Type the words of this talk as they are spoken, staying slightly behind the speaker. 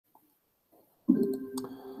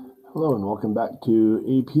Hello and welcome back to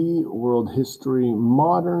AP World History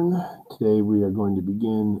Modern. Today we are going to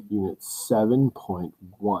begin Unit 7.1.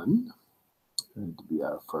 Going to be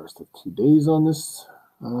our first of 2 days on this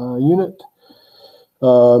unit.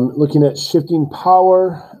 Looking at shifting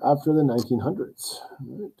power after the 1900s.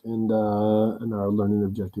 Right? And our learning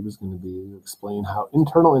objective is going to be to explain how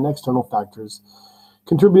internal and external factors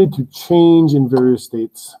contributed to change in various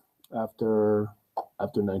states after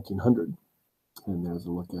 1900. And there's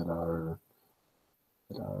a look at our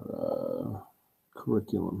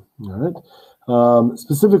curriculum. All right.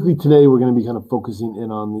 Specifically today, we're going to be kind of focusing in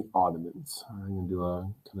on the Ottomans. I'm going to do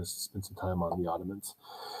kind of spend some time on the Ottomans.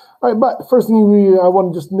 All right, but first thing I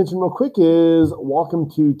want to just mention real quick is welcome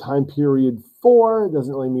to time period 4. It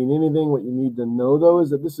doesn't really mean anything. What you need to know, though, is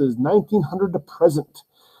that this is 1900 to present.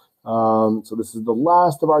 So this is the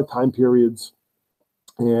last of our time periods.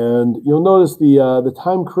 And you'll notice the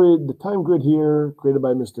time grid here created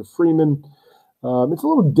by Mr. Freeman. It's a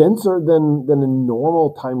little denser than a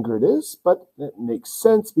normal time grid is, but it makes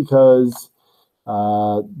sense because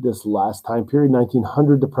this last time period,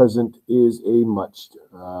 1900 to present, is a much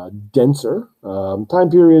denser time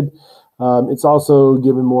period. It's also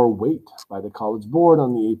given more weight by the College Board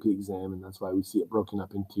on the AP exam, and that's why we see it broken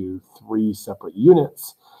up into 3 separate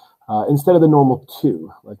units. Instead of the normal 2,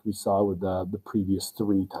 like we saw with the previous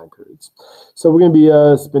 3 time periods. So we're going to be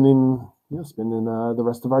spending the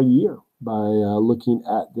rest of our year by looking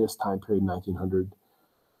at this time period, 1900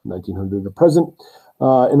 to present.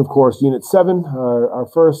 And of course, Unit 7, our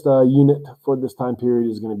first unit for this time period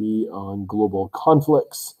is going to be on global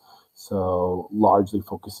conflicts. So largely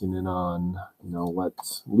focusing in on,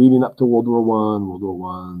 what's leading up to World War I,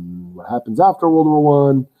 what happens after World War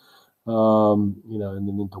I, and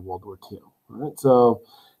then into World War II. All right, so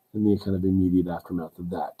and the kind of immediate aftermath of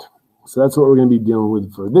that. So that's what we're going to be dealing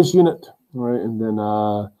with for this unit. All right, and then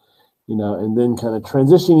and then kind of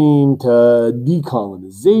transitioning to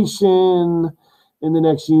decolonization in the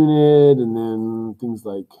next unit, and then things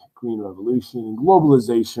like Green Revolution and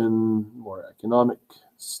globalization, more economic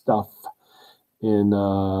stuff in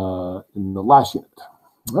the last unit.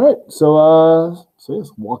 All right, so yes,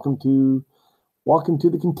 welcome to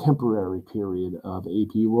the contemporary period of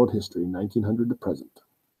AP World History, 1900 to present.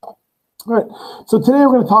 All right, so today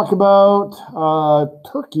we're going to talk about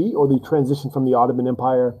Turkey, or the transition from the Ottoman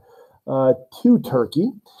Empire to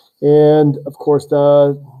Turkey. And of course,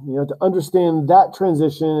 to understand that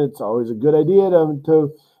transition, it's always a good idea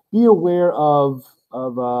to be aware of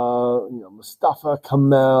Mustafa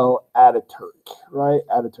Kemal Ataturk, right?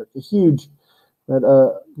 Ataturk, a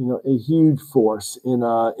huge force in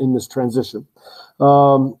this transition.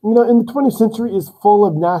 In the 20th century is full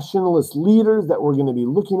of nationalist leaders that we're going to be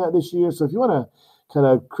looking at this year. So if you want to kind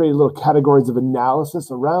of create little categories of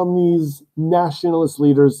analysis around these nationalist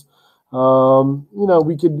leaders,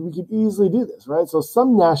 we could easily do this, right? So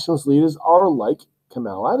some nationalist leaders are like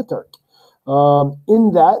Kemal Ataturk,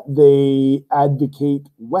 in that they advocate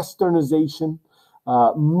westernization,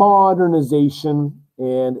 modernization,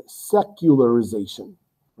 and secularization,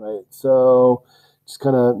 right? So just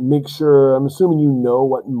kind of make sure, I'm assuming you know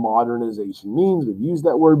what modernization means. We've used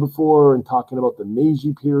that word before in talking about the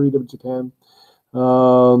Meiji period of Japan.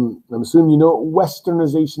 I'm assuming you know what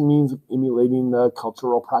westernization means, emulating the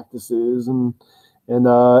cultural practices and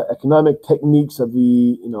economic techniques of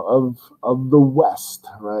the West,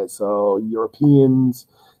 right? So Europeans,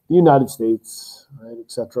 the United States, right,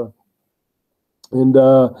 etc. And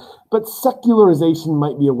but secularization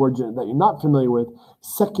might be a word that you're not familiar with.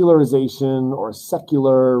 Secularization or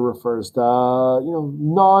secular refers to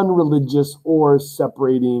non-religious or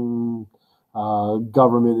separating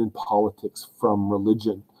government and politics from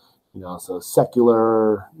religion. So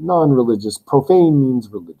secular, non-religious, profane means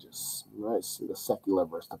religious, right? So the secular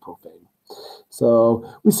versus the profane. So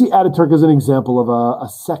we see Ataturk as an example of a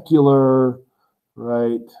secular,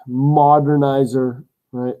 right, modernizer,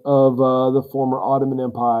 right, of the former Ottoman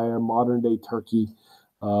Empire, modern day Turkey,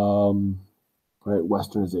 right,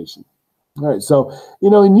 westernization. All right, so,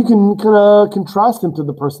 and you can kind of contrast him to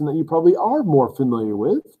the person that you probably are more familiar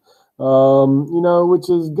with, which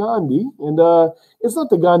is Gandhi. And it's not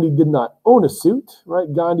that Gandhi did not own a suit,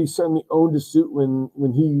 right? Gandhi certainly owned a suit when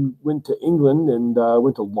he went to England and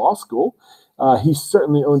went to law school. He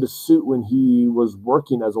certainly owned a suit when he was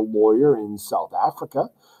working as a lawyer in South Africa,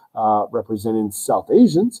 representing South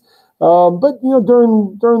Asians. But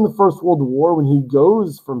during the First World War, when he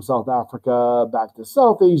goes from South Africa back to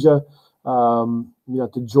South Asia,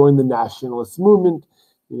 to join the nationalist movement,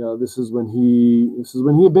 this is when he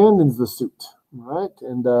abandons the suit, right,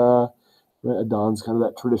 and adorns kind of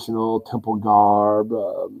that traditional temple garb,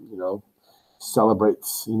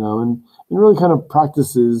 celebrates, and really kind of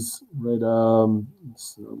practices, right, a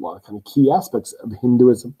lot of kind of key aspects of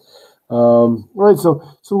Hinduism. Right, so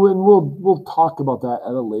when we'll talk about that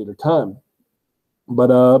at a later time. But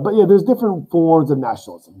yeah, there's different forms of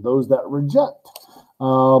nationalism. Those that reject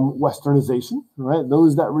westernization, right?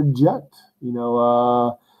 Those that reject,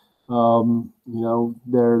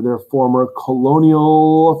 their former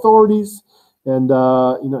colonial authorities, and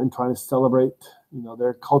and trying to celebrate,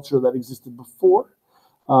 their culture that existed before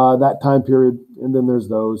that time period. And then there's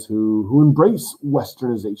those who embrace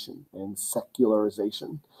westernization and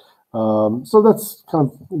secularization. So that's kind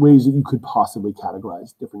of ways that you could possibly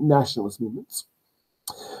categorize different nationalist movements.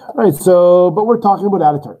 All right, but we're talking about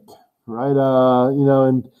Ataturk, right?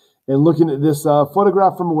 And looking at this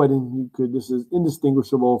photograph from a wedding, this is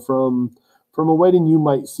indistinguishable from a wedding you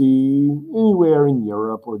might see anywhere in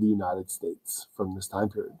Europe or the United States from this time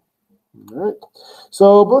period. All right,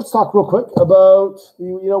 but let's talk real quick about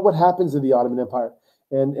what happens in the Ottoman Empire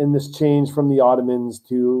and this change from the Ottomans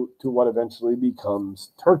to what eventually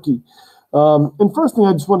becomes Turkey. And first thing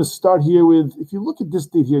I just want to start here with, if you look at this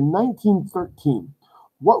date here, 1913.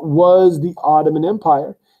 What was the Ottoman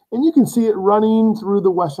Empire? And you can see it running through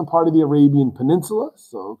the western part of the Arabian Peninsula,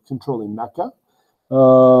 so controlling Mecca,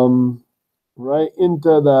 right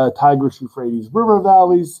into the Tigris-Euphrates river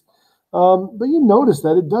valleys. But you notice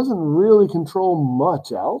that it doesn't really control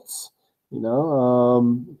much else,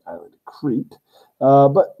 island of Crete,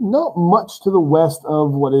 but not much to the west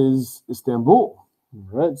of what is Istanbul,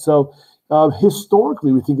 right? So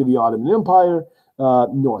historically, we think of the Ottoman Empire.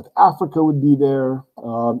 North Africa would be there,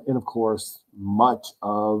 and of course, much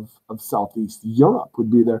of Southeast Europe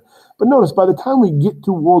would be there. But notice, by the time we get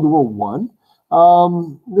to World War I,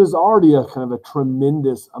 there's already a kind of a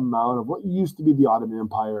tremendous amount of what used to be the Ottoman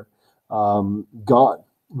Empire gone,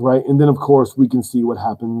 right? And then, of course, we can see what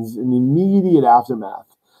happens in the immediate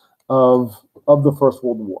aftermath of the First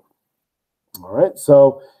World War. All right,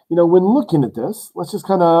 so, when looking at this, let's just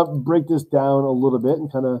kind of break this down a little bit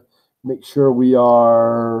and kind of make sure we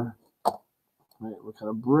are, right, we're kind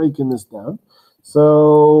of breaking this down. So,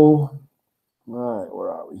 all right, where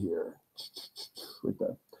are we here? Right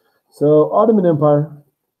there. So, Ottoman Empire,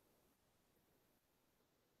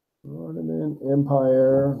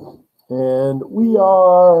 and we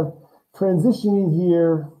are transitioning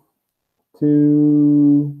here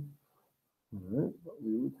to what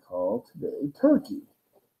we would call today Turkey.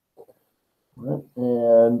 Right.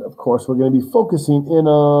 And of course, we're going to be focusing in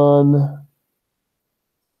on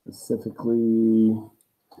specifically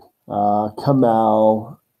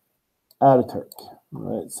Kemal Ataturk.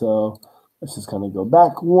 Right. So let's just kind of go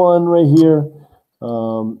back one right here,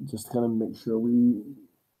 just to kind of make sure you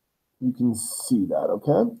can see that.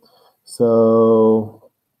 Okay. So.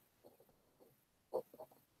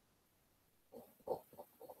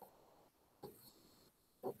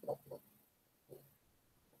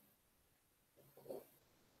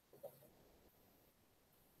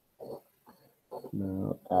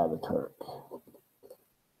 Now, Ataturk.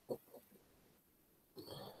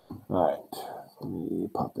 All right, let me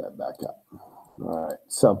pop that back up. All right,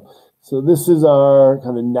 so this is our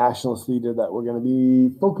kind of nationalist leader that we're going to be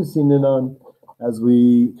focusing in on as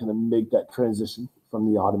we kind of make that transition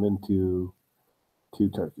from the Ottoman to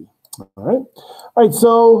Turkey. All right.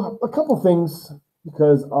 So a couple things,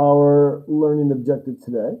 because our learning objective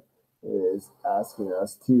today is asking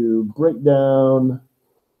us to break down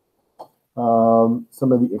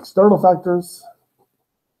some of the external factors,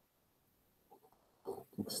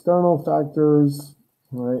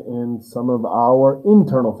 right, and some of our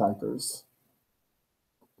internal factors.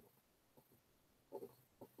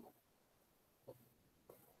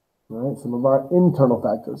 Right, some of our internal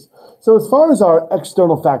factors. So as far as our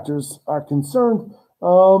external factors are concerned,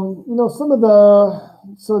 some of the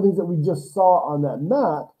things that we just saw on that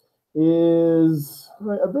map is,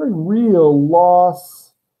 right, a very real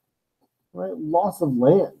loss, right, loss of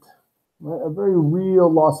land, right, a very real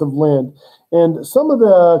loss of land. And some of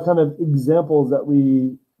the kind of examples that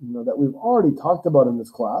we've already talked about in this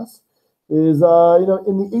class is,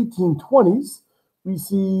 in the 1820s, we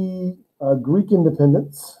see Greek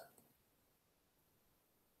independence.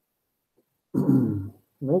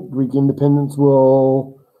 Right? Greek independence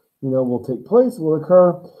will take place, will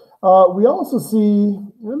occur. We also see,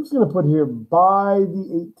 I'm just going to put here, by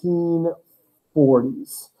the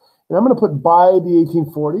 1840s. And I'm going to put by the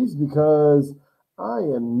 1840s because I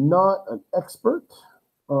am not an expert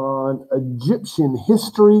on Egyptian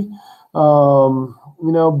history,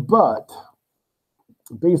 but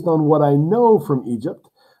based on what I know from Egypt,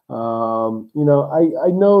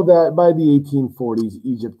 I know that by the 1840s,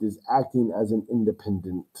 Egypt is acting as an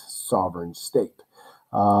independent sovereign state.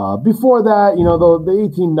 Before that, the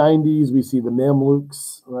 1890s, we see the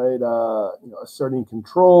Mamluks, right, asserting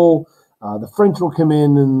control. The French will come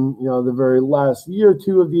in the very last year or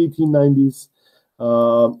two of the 1890s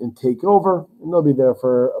and take over, and they'll be there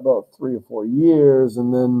for about 3 or 4 years,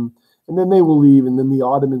 and then they will leave, and then the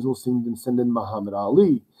Ottomans will send in Muhammad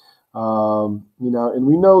Ali. And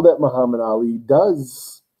we know that Muhammad Ali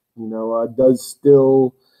does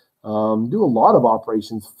still do a lot of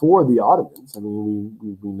operations for the Ottomans. I mean,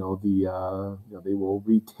 we know they will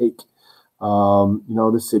retake,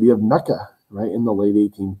 the city of Mecca, right, in the late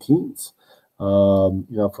 18 teens,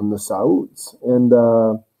 from the Sauds. And,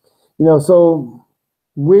 so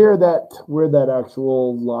where that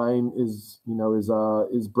actual line is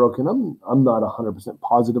broken, I'm not 100%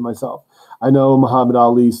 positive myself. I know Muhammad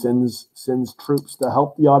Ali sends troops to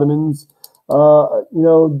help the Ottomans,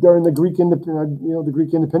 during the Greek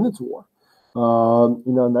Independence War,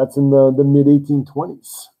 and that's in the mid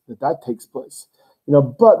 1820s that takes place.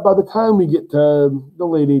 But by the time we get to the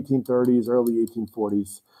late 1830s, early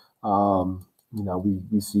 1840s,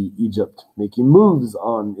 we see Egypt making moves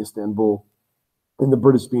on Istanbul, and the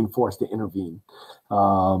British being forced to intervene,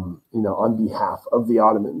 on behalf of the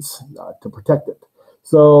Ottomans to protect it.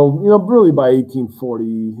 So, really by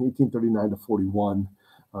 1839 to 41,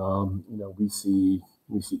 we see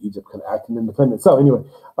Egypt kind of acting independent. So anyway,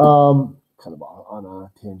 kind of on a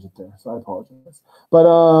tangent there, so I apologize. But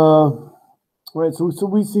right, so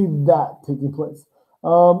we see that taking place.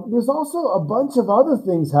 There's also a bunch of other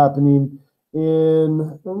things happening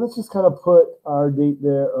and let's just kind of put our date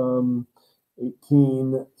there.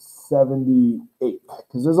 1878,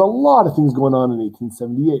 because there's a lot of things going on in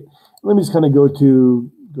 1878. Let me just kind of go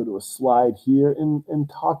to a slide here and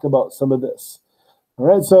talk about some of this. All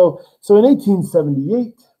right, so in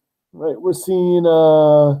 1878, right, we're seeing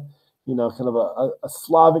kind of a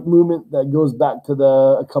Slavic movement that goes back to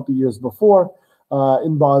a couple years before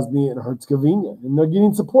in Bosnia and Herzegovina, and they're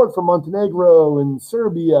getting support from Montenegro and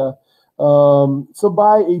Serbia. So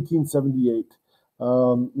by 1878.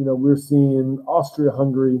 We're seeing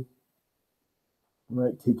Austria-Hungary,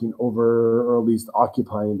 right, taking over or at least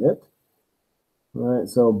occupying it. Right,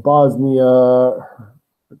 so Bosnia,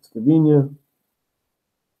 Herzegovina.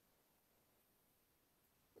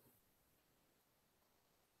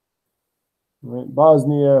 Right,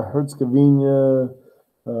 Bosnia, Herzegovina,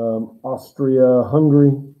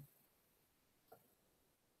 Austria-Hungary.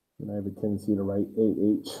 And I have a tendency to write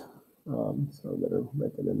AH. So I better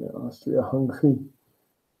write that in there. Austria-Hungary,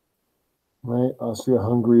 right?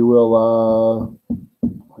 Austria-Hungary will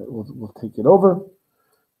take it over,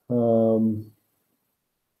 and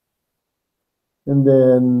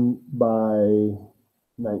then by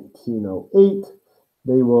 1908,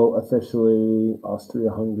 they will officially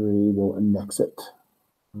Austria-Hungary will annex it.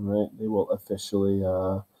 Right? They will officially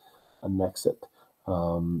annex it,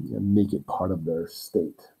 and make it part of their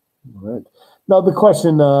state. All right. Now the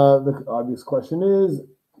obvious question is,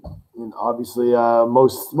 and obviously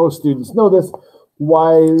most students know this,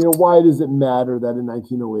 why does it matter that in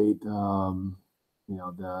 1908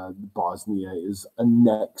 the Bosnia is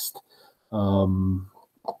annexed?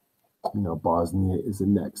 Bosnia is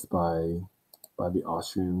annexed by the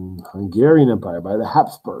Austrian-Hungarian Empire, by the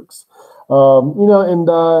Habsburgs.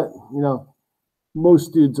 Most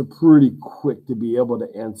students are pretty quick to be able to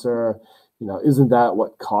answer, isn't that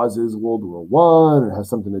what causes World War I, or has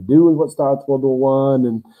something to do with what starts World War I?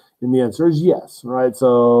 And the answer is yes, right?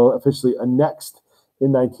 So officially annexed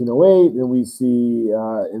in 1908, and we see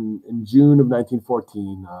in June of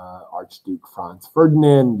 1914, Archduke Franz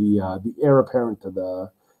Ferdinand, the heir apparent to the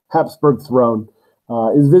Habsburg throne,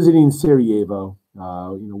 is visiting Sarajevo,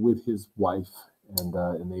 with his wife, and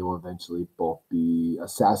they will eventually both be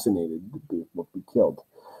assassinated, both be killed.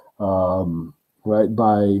 Right,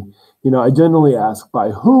 by, I generally ask by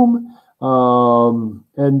whom, and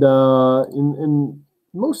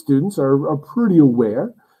most students are pretty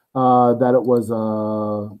aware that it was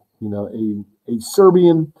a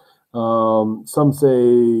Serbian. Some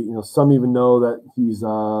say, some even know that he's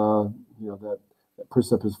that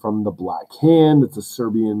Peasant is from the Black Hand. It's a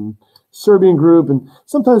Serbian group, and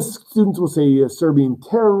sometimes students will say a Serbian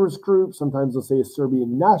terrorist group. Sometimes they'll say a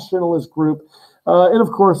Serbian nationalist group. And of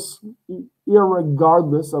course,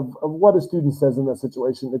 irregardless of what a student says in that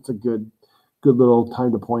situation, it's a good little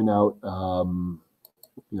time to point out,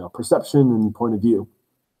 perception and point of view.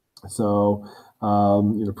 So,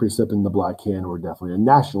 Peasant and the Black Hand were definitely a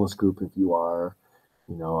nationalist group if you are,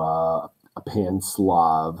 a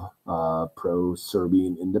pan-Slav,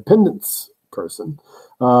 pro-Serbian independence person.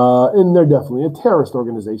 And they're definitely a terrorist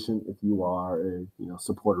organization if you are a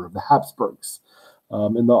supporter of the Habsburgs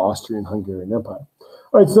in the Austrian-Hungarian Empire.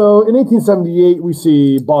 All right, so in 1878, we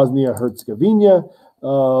see Bosnia-Herzegovina.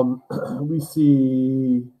 We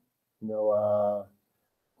see,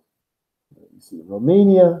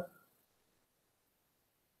 Romania,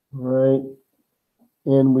 right?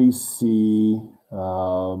 And we see,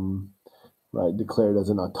 declared as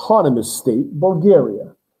an autonomous state,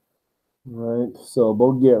 Bulgaria, right? So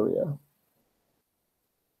Bulgaria,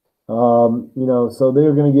 so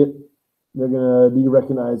they're going to be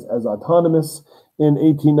recognized as autonomous in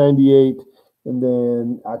 1898, and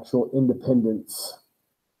then actual independence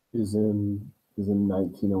is in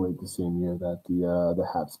 1908, the same year that the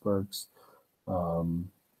Habsburgs,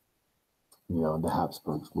 the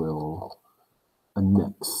Habsburgs will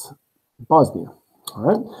annex Bosnia. All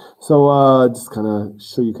right, so just kind of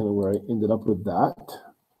show you kind of where I ended up with that.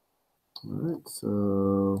 All right,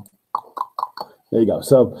 so there you go.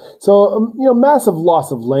 So massive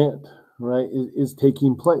loss of land, right, is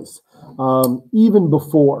taking place even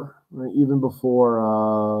before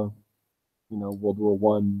World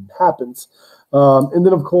War I happens, and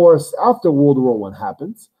then of course after World War I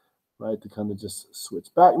happens, right, to kind of just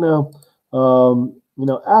switch back now.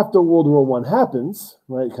 After World War I happens,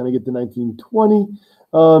 right, kind of get to 1920,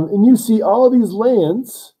 and you see all of these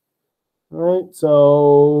lands, right?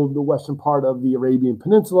 So the western part of the Arabian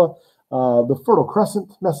Peninsula, the Fertile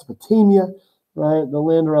Crescent, Mesopotamia, right, the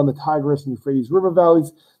land around the Tigris and Euphrates River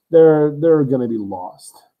valleys, they're going to be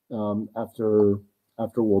lost after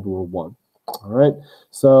World War I. All right,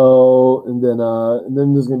 so and then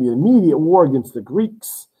there's going to be an immediate war against the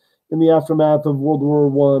Greeks in the aftermath of World War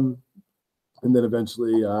I. And then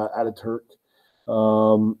eventually Ataturk,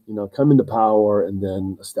 come into power and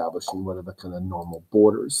then establishing what are the kind of normal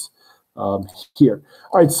borders here.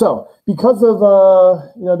 All right, so because of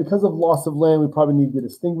loss of land, we probably need to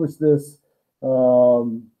distinguish this.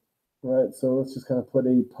 Right, so let's just kind of put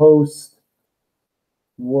a post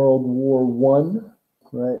World War I,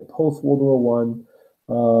 right? Post World War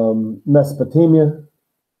I, Mesopotamia.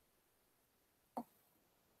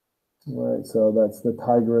 All right, so that's the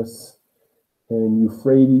Tigris and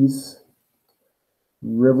Euphrates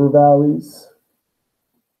river valleys.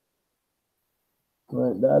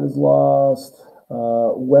 Right, that is lost.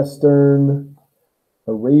 Western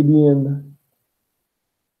Arabian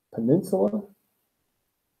Peninsula.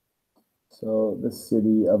 So the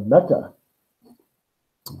city of Mecca.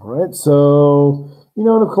 All right, so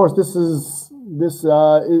and of course this is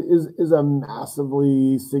a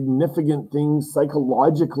massively significant thing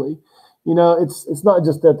psychologically. It's not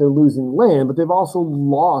just that they're losing land, but they've also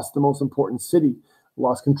lost the most important city,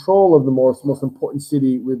 lost control of the most important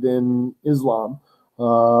city within Islam.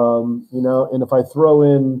 And if I throw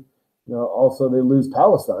in, also they lose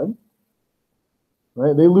Palestine,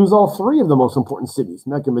 right? They lose all three of the most important cities,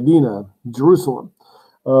 Mecca, Medina, Jerusalem,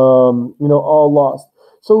 all lost.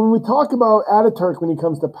 So when we talk about Ataturk, when he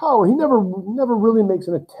comes to power, he never really makes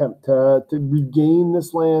an attempt to regain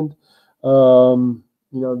this land.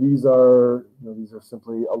 These are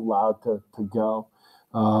simply allowed to go.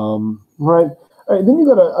 Right. All right. Then you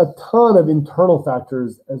got a ton of internal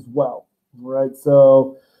factors as well. Right.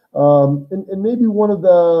 So, and maybe one of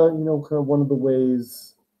the one of the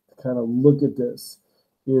ways to kind of look at this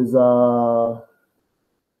is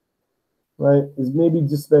is maybe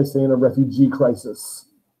just by saying a refugee crisis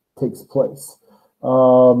takes place.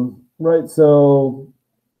 Right. So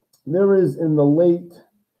there is in the late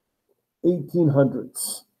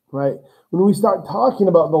 1800s, right? When we start talking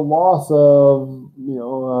about the loss of,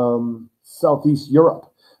 Southeast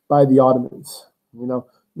Europe by the Ottomans,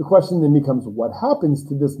 the question then becomes, what happens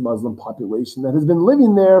to this Muslim population that has been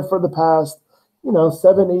living there for the past,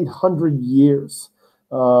 700-800 years?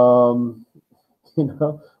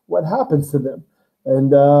 What happens to them?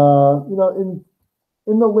 And,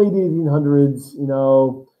 in the late 1800s,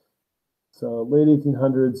 so late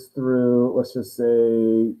 1800s through, let's just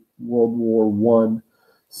say, World War I,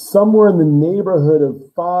 somewhere in the neighborhood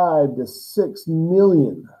of 5 to 6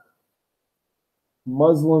 million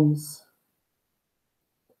Muslims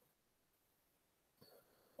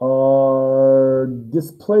are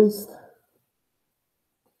displaced,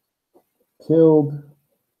 killed,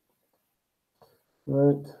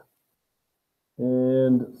 right,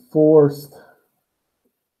 and forced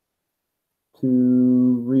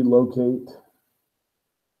to relocate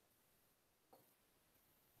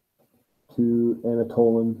to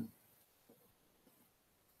Anatolian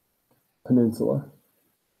Peninsula,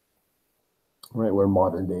 right, where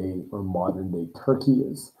modern day Turkey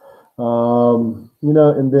is. And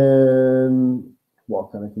then well,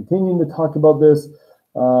 kind of continuing to talk about this,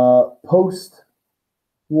 post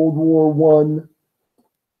World War One,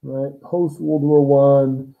 right? Post World War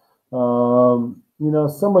One,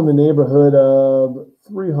 somewhere in the neighborhood of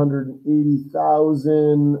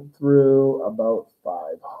 380,000 through about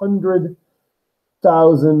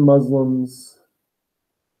 500,000 Muslims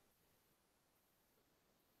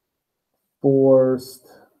forced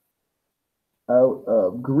out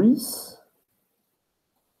of Greece,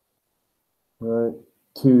 right,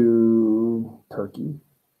 to Turkey,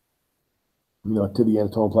 to the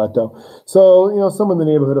Anatolian Plateau. So, somewhere in the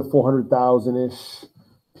neighborhood of 400,000-ish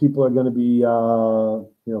people are going to be,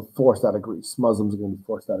 forced out of Greece. Muslims are going to be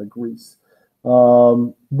forced out of Greece.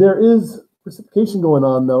 There is reciprocation going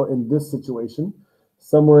on, though, in this situation.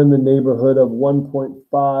 Somewhere in the neighborhood of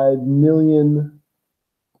 1.5 million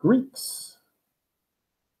Greeks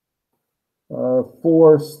are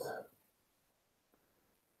forced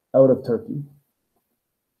out of Turkey.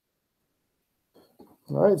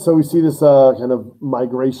 All right, so we see this kind of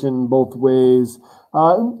migration both ways.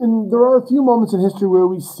 And there are a few moments in history where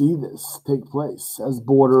we see this take place as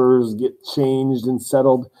borders get changed and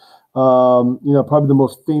settled. Probably the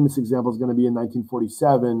most famous example is going to be in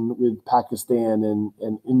 1947 with Pakistan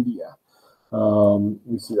and India.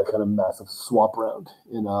 We see that kind of massive swap around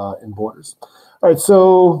in borders. All right,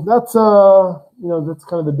 so that's that's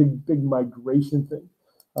kind of the big migration thing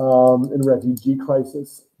and refugee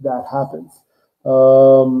crisis that happens.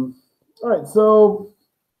 All right,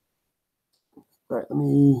 let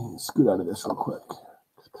me scoot out of this real quick.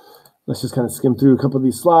 Let's just kind of skim through a couple of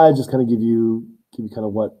these slides, just kind of give you kind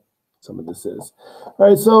of what some of this is. All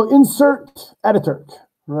right, so insert Ataturk,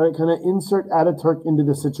 right? Kind of insert Ataturk into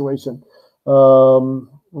the situation.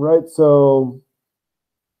 Right, so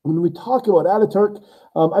when we talk about Ataturk,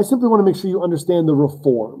 I simply want to make sure you understand the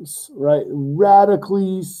reforms, right?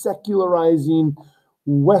 Radically secularizing,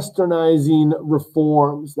 westernizing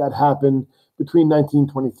reforms that happened between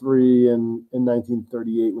 1923 and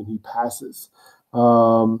 1938 when he passes,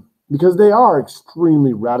 because they are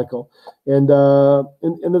extremely radical. And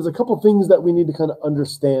there's a couple things that we need to kind of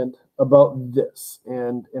understand about this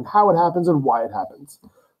and how it happens and why it happens.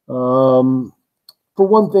 For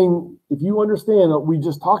one thing, if you understand what we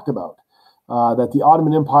just talked about, that the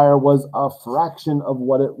Ottoman Empire was a fraction of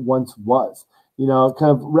what it once was, kind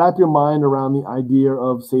of wrap your mind around the idea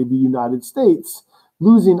of, say, the United States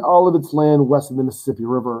losing all of its land west of the Mississippi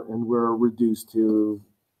River, and we're reduced to,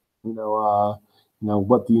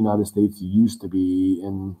 what the United States used to be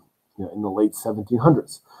in the late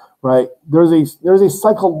 1700s, right? There's a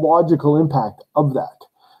psychological impact of that.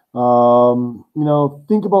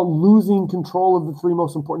 Think about losing control of the three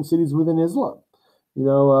most important cities within Islam,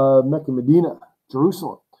 Mecca, Medina,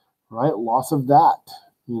 Jerusalem, right? Loss of that,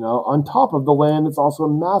 on top of the land, it's also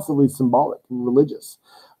massively symbolic and religious.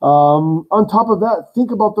 On top of that, think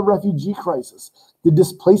about the refugee crisis, the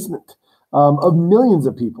displacement of millions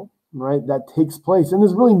of people, right? That takes place, and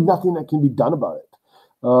there's really nothing that can be done about it.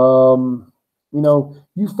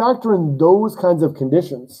 You factor in those kinds of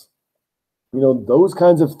conditions, those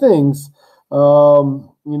kinds of things,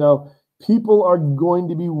 people are going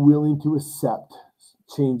to be willing to accept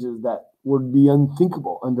changes that would be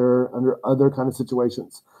unthinkable under other kind of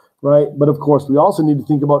situations, right? But of course, we also need to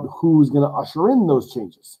think about who's going to usher in those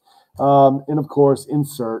changes. And of course,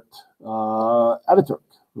 insert Ataturk,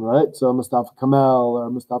 right? So Mustafa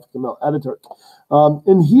Kemal Ataturk.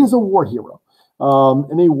 And he is a war hero.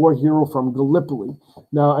 And a war hero from Gallipoli.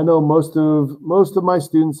 Now, I know most of my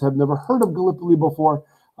students have never heard of Gallipoli before.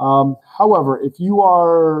 However, if you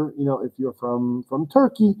are, if you're from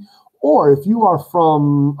Turkey, or if you are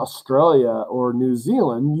from Australia or New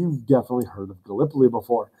Zealand, you've definitely heard of Gallipoli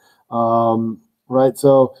before, right?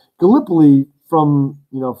 So Gallipoli, from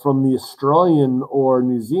the Australian or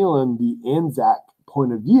New Zealand, the Anzac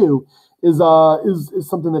point of view, is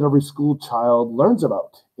something that every school child learns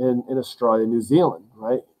about in Australia, New Zealand,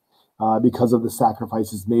 right? Because of the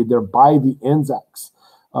sacrifices made there by the Anzacs.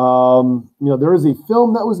 There is a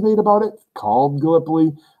film that was made about it called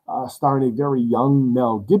Gallipoli, starring a very young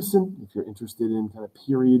Mel Gibson, if you're interested in kind of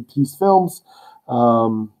period piece films.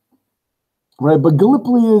 Right, but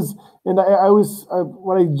Gallipoli is, and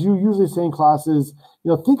what I do usually say in classes,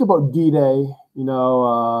 think about D-Day,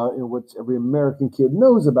 which every American kid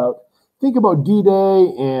knows about. Think about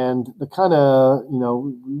D-Day and the kind of,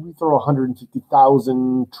 we throw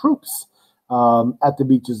 150,000 troops at the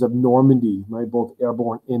beaches of Normandy, right, both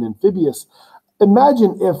airborne and amphibious.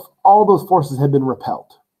 Imagine if all those forces had been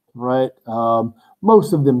repelled, right?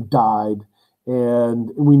 Most of them died,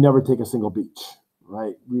 and we never take a single beach,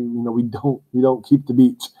 right? We don't keep the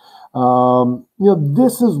beach.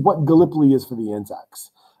 This is what Gallipoli is for the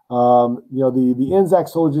Anzacs. The Anzac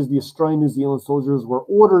soldiers, the Australian New Zealand soldiers, were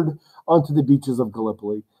ordered onto the beaches of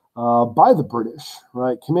Gallipoli by the British,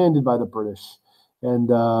 right? Commanded by the British, and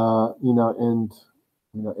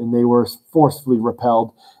they were forcefully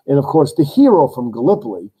repelled. And of course, the hero from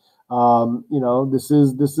Gallipoli, this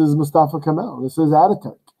is Mustafa Kemal. This is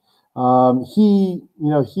Ataturk. He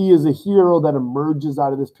is a hero that emerges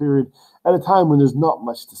out of this period at a time when there's not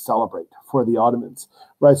much to celebrate for the Ottomans,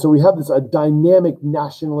 right? So we have a dynamic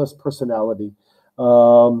nationalist personality,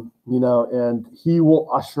 and he will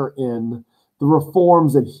usher in the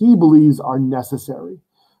reforms that he believes are necessary,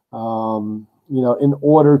 in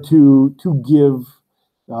order to give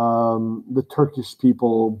the Turkish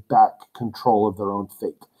people back control of their own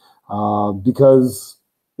fate, because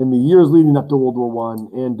in the years leading up to World War I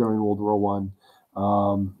and during World War I,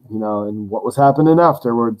 and what was happening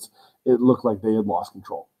afterwards, it looked like they had lost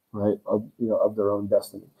control, right, of their own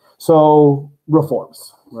destiny. So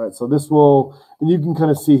reforms, right? So this will, and you can kind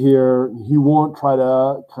of see here, he won't try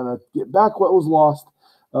to kind of get back what was lost,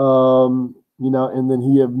 and then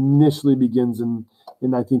he initially begins in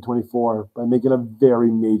 1924 by making a very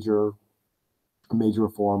major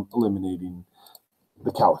reform, eliminating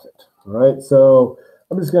the caliphate. All right, so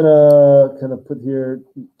I'm just gonna kind of put here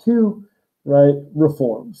 2, right,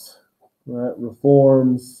 reforms, right,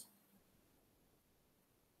 reforms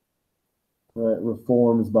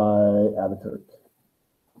by Ataturk,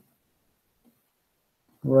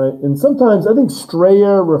 right, and sometimes I think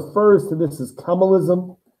Strayer refers to this as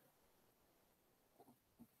Kemalism.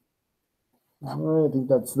 All right, I think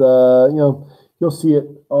that's you'll see it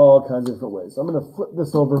all kinds of different ways. So I'm going to flip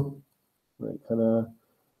this over, right, kind of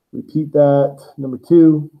repeat that. Number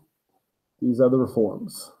 2, these are the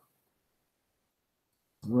reforms,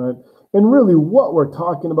 right? And really what we're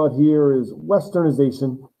talking about here is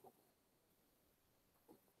westernization,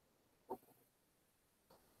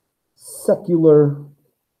 secular,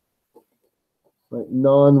 right,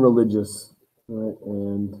 non-religious, right,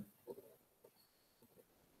 and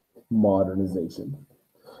modernization.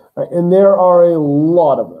 Right, and there are a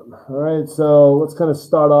lot of them. All right, so let's kind of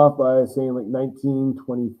start off by saying like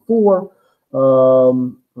 1924,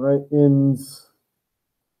 right, ends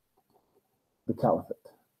the caliphate.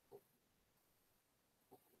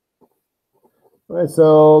 All right,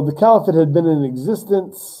 so the caliphate had been in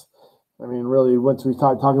existence. I mean, really, once we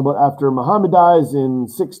start talking about after Muhammad dies in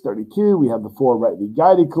 632, we have the 4 rightly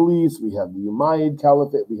guided caliphs, we have the Umayyad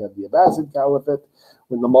Caliphate, we have the Abbasid Caliphate.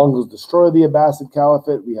 When the Mongols destroy the Abbasid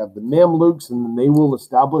Caliphate, we have the Mamluks, and then they will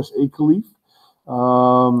establish a caliph,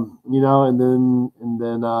 and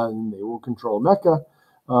then they will control Mecca,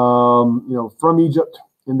 from Egypt.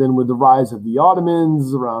 And then with the rise of the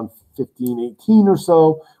Ottomans around 1518 or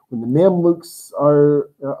so, when the Mamluks are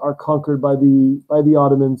conquered by the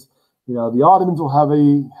Ottomans, the Ottomans will have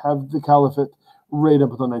the caliphate right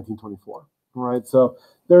up until 1924. Right, so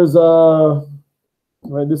there's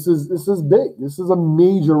right, this is big. This is a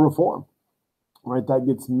major reform, right, that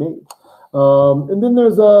gets made. And then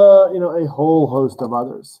there's a whole host of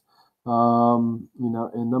others, and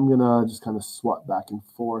I'm gonna just kind of swap back and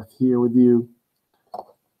forth here with you.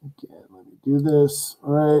 Again, let me do this.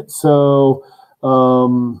 All right, so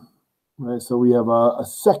so we have a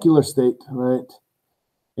secular state, right,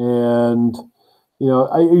 and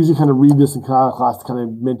I usually kind of read this in class to kind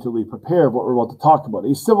of mentally prepare what we're about to talk about.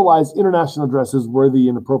 A civilized international dress is worthy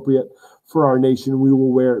and appropriate for our nation. We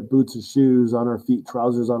will wear boots and shoes on our feet,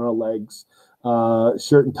 trousers on our legs,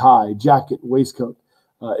 shirt and tie, jacket, waistcoat.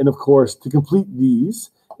 And of course, to complete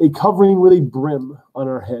these, a covering with a brim on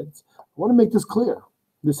our heads. I want to make this clear.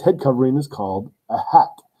 This head covering is called a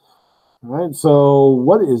hat. All right, so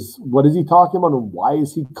what is he talking about, and why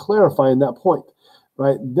is he clarifying that point?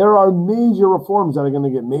 Right, there are major reforms that are going to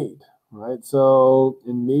get made, right? So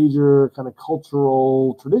in major kind of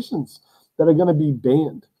cultural traditions that are going to be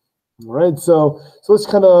banned, right? So let's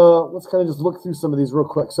kind of just look through some of these real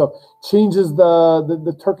quick. So changes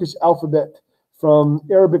the Turkish alphabet from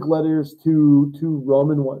Arabic letters to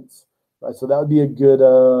Roman ones, right? So that would be a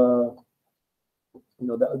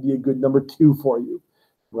good number 2 for you,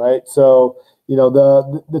 right? So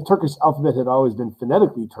the Turkish alphabet had always been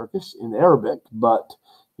phonetically Turkish in Arabic, but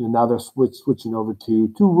now they're switching over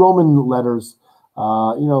to Roman letters.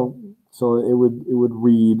 So it would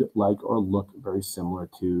read like or look very similar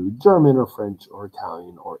to German or French or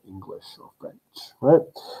Italian or English or French, right?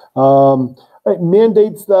 Right,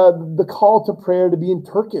 mandates the call to prayer to be in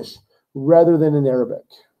Turkish rather than in Arabic,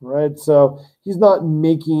 right? So he's not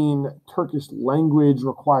making Turkish language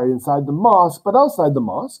required inside the mosque, but outside the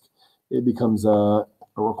mosque, it becomes a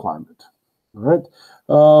requirement. All right.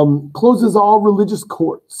 Closes all religious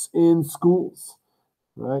courts in schools.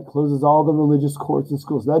 All right. Closes all the religious courts in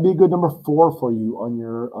schools. That'd be a good number 4 for you on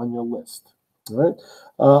your list. All right.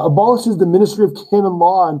 Abolishes the Ministry of Canon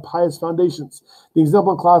Law and Pious Foundations. The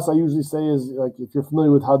example in class I usually say is, like, if you're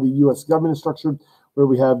familiar with how the U.S. government is structured, where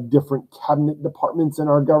we have different cabinet departments in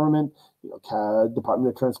our government, Department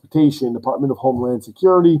of Transportation, Department of Homeland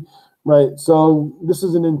Security, right? So this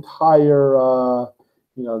is an entire,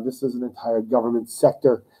 government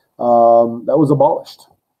sector that was abolished,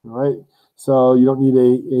 right? So you don't need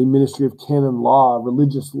a Ministry of Canon Law,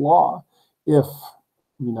 religious law, if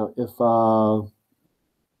the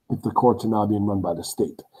courts are now being run by the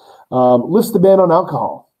state. Lifts the ban on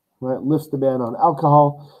alcohol, right? Lifts the ban on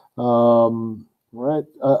alcohol. Right,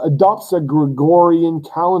 adopts a Gregorian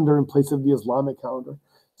calendar in place of the Islamic calendar.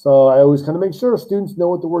 So I always kind of make sure students know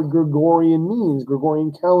what the word Gregorian means,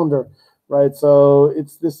 Gregorian calendar, right? So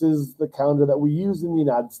this is the calendar that we use in the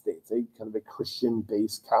United States, a kind of a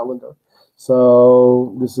Christian-based calendar.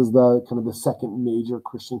 So this is the kind of the second major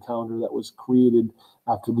Christian calendar that was created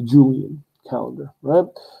after the Julian calendar, right?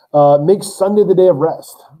 Makes Sunday the day of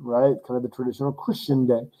rest, right? Kind of the traditional Christian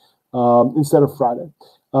day instead of Friday.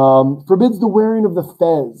 Forbids the wearing of the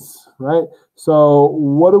fez, right? So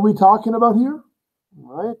what are we talking about here,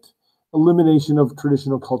 right? Elimination of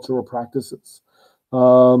traditional cultural practices.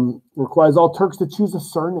 Requires all Turks to choose a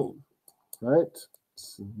surname, right?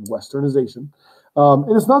 Westernization.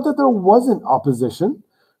 And it's not that there wasn't opposition,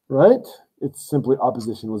 right? It's simply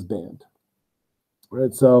opposition was banned,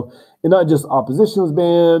 right? So, and not just opposition was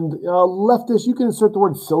banned. Leftist, you can insert the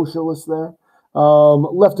word socialist there.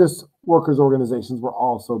 Leftist workers' organizations were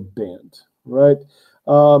also banned, right?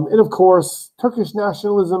 And of course, Turkish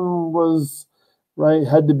nationalism was, right,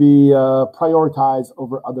 had to be prioritized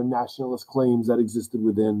over other nationalist claims that existed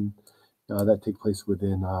within, that take place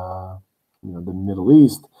within, the Middle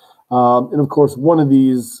East. And of course, one of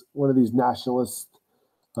these nationalist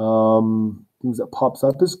things that pops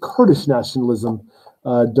up is Kurdish nationalism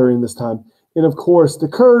during this time. And of course, the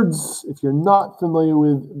Kurds, if you're not familiar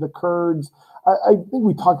with the Kurds, I think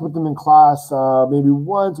we talked about them in class maybe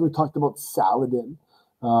once. We talked about Saladin,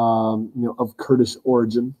 of Kurdish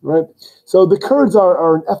origin, right? So the Kurds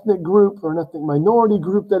are an ethnic group or an ethnic minority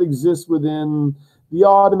group that exists within the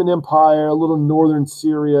Ottoman Empire, a little northern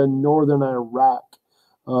Syria, northern Iraq,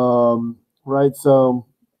 right? So,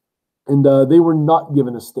 and they were not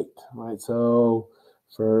given a state, right? So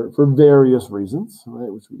for various reasons,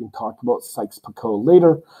 right, which we can talk about Sykes-Picot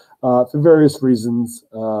later, for various reasons,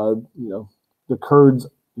 the Kurds,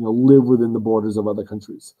 live within the borders of other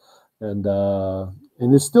countries, and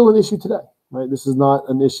it's still an issue today, right? This is not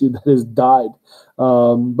an issue that has died,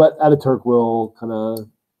 but Ataturk will kind of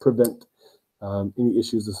prevent any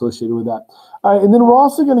issues associated with that. All right, and then we're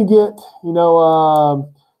also going to get,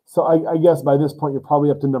 so I guess by this point you're probably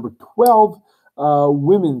up to number 12,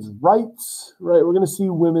 women's rights, right? We're going to see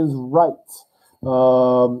women's rights.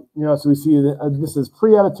 So we see that this is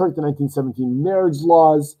pre-Ataturk, the 1917 marriage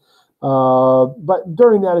laws. But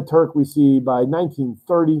during the Ataturk, we see by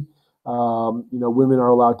 1930, women are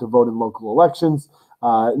allowed to vote in local elections.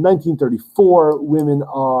 In 1934, women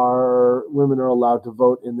are allowed to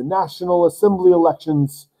vote in the National Assembly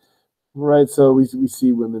elections, right? So we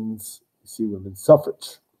see women's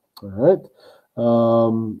suffrage. All right.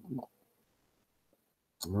 All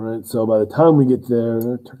right. So by the time we get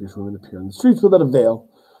there, Turkish women appear in the streets without a veil.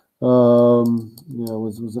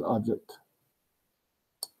 Was an object.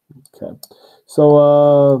 Okay.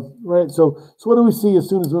 So right. So what do we see as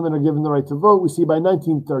soon as women are given the right to vote? We see by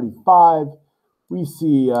 1935, we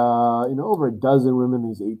see over a dozen women.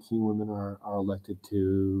 These 18 women are elected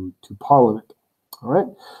to parliament. All right.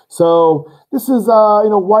 So this is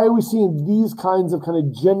why are we seeing these kinds of kind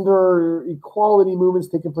of gender equality movements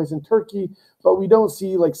taking place in Turkey, but we don't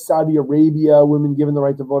see, like, Saudi Arabia, women given the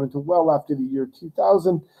right to vote until well after the year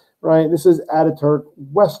 2000. Right. This is Ataturk,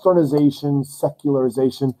 westernization,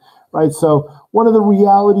 secularization. Right. So one of the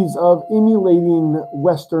realities of emulating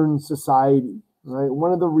Western society, right,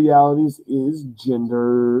 one of the realities is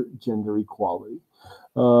gender equality.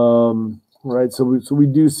 Right. So we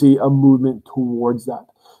do see a movement towards that.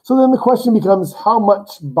 So then the question becomes, how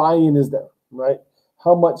much buy-in is there, right?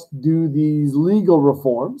 How much do these legal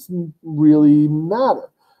reforms really matter?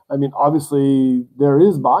 I mean, obviously there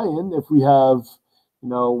is buy-in if we have,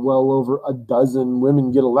 well over a dozen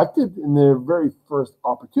women get elected in their very first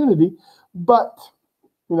opportunity. But,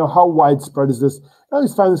 how widespread is this? I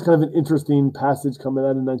always find this kind of an interesting passage coming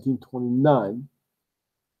out in 1929.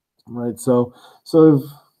 Right. So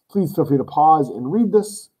please feel free to pause and read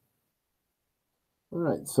this. All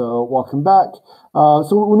right, so welcome back.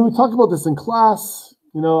 So when we talk about this in class,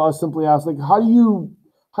 I simply ask, like, how do you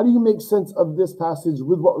make sense of this passage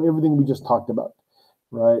with everything we just talked about,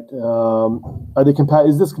 right?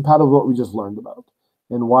 Is this compatible with what we just learned about,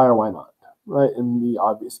 and why or why not, right? And the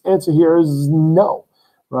obvious answer here is no,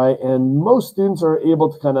 right? And most students are able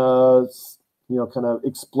to kind of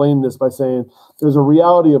explain this by saying there's a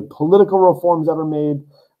reality of political reforms that are made.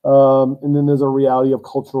 And then there's a reality of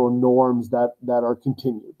cultural norms that are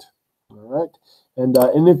continued. All right, and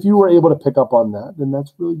if you were able to pick up on that, then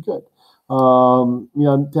that's really good.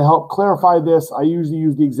 To help clarify this, I usually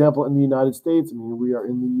use the example in the United States. I mean, we are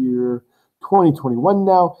in the year 2021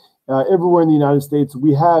 now. Everywhere in the United States,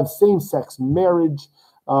 we have same-sex marriage.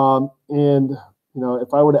 And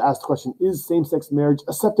if I were to ask the question, is same-sex marriage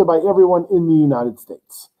accepted by everyone in the United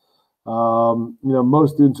States?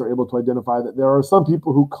 Most students are able to identify that there are some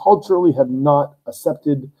people who culturally have not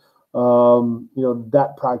accepted,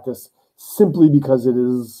 that practice simply because it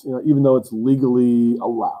is, even though it's legally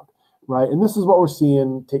allowed, right? And this is what we're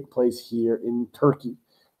seeing take place here in Turkey.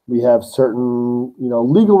 We have certain,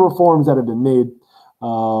 legal reforms that have been made,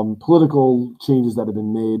 political changes that have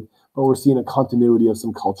been made, but we're seeing a continuity of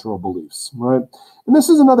some cultural beliefs, right? And this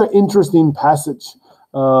is another interesting passage,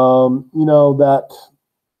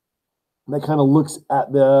 that kind of looks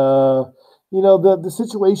at the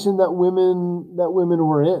situation that women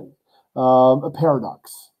were in, a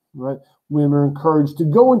paradox, right? Women are encouraged to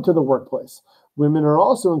go into the workplace. Women are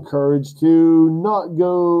also encouraged to not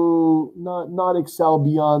excel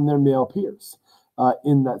beyond their male peers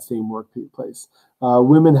in that same workplace.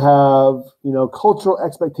 Women have cultural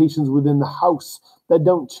expectations within the house that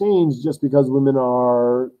don't change just because women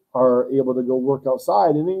are able to go work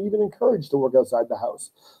outside, and they're even encouraged to work outside the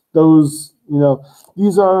house. Those,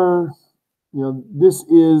 these are, this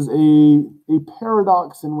is a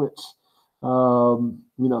paradox in which,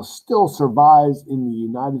 still survives in the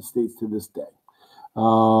United States to this day.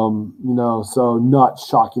 So not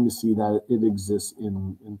shocking to see that it exists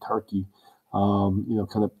in Turkey,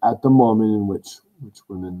 kind of at the moment in which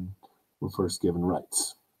women were first given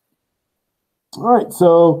rights. All right,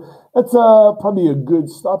 so that's probably a good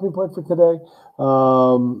stopping point for today.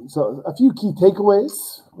 So a few key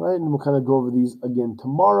takeaways, right? And we'll kind of go over these again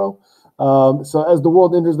tomorrow. So as the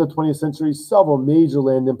world enters the 20th century, several major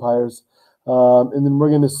land empires, and then we're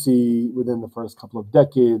going to see within the first couple of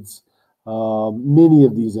decades, many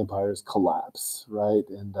of these empires collapse, right?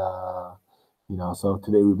 And, so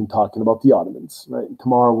today we've been talking about the Ottomans, right? And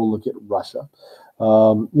tomorrow we'll look at Russia.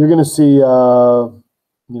 You're going to see,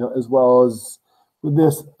 as well as with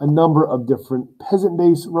this, a number of different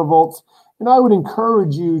peasant-based revolts. And I would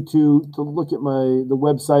encourage you to look at the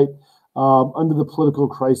website under the political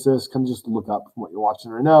crisis, kind of just look up from what you're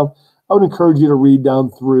watching right now. I would encourage you to read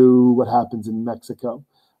down through what happens in Mexico,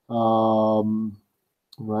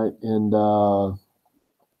 right? And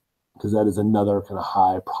because that is another kind of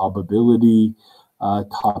high probability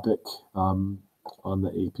topic on the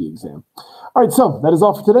AP exam. All right, so that is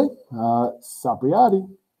all for today. Sapriati.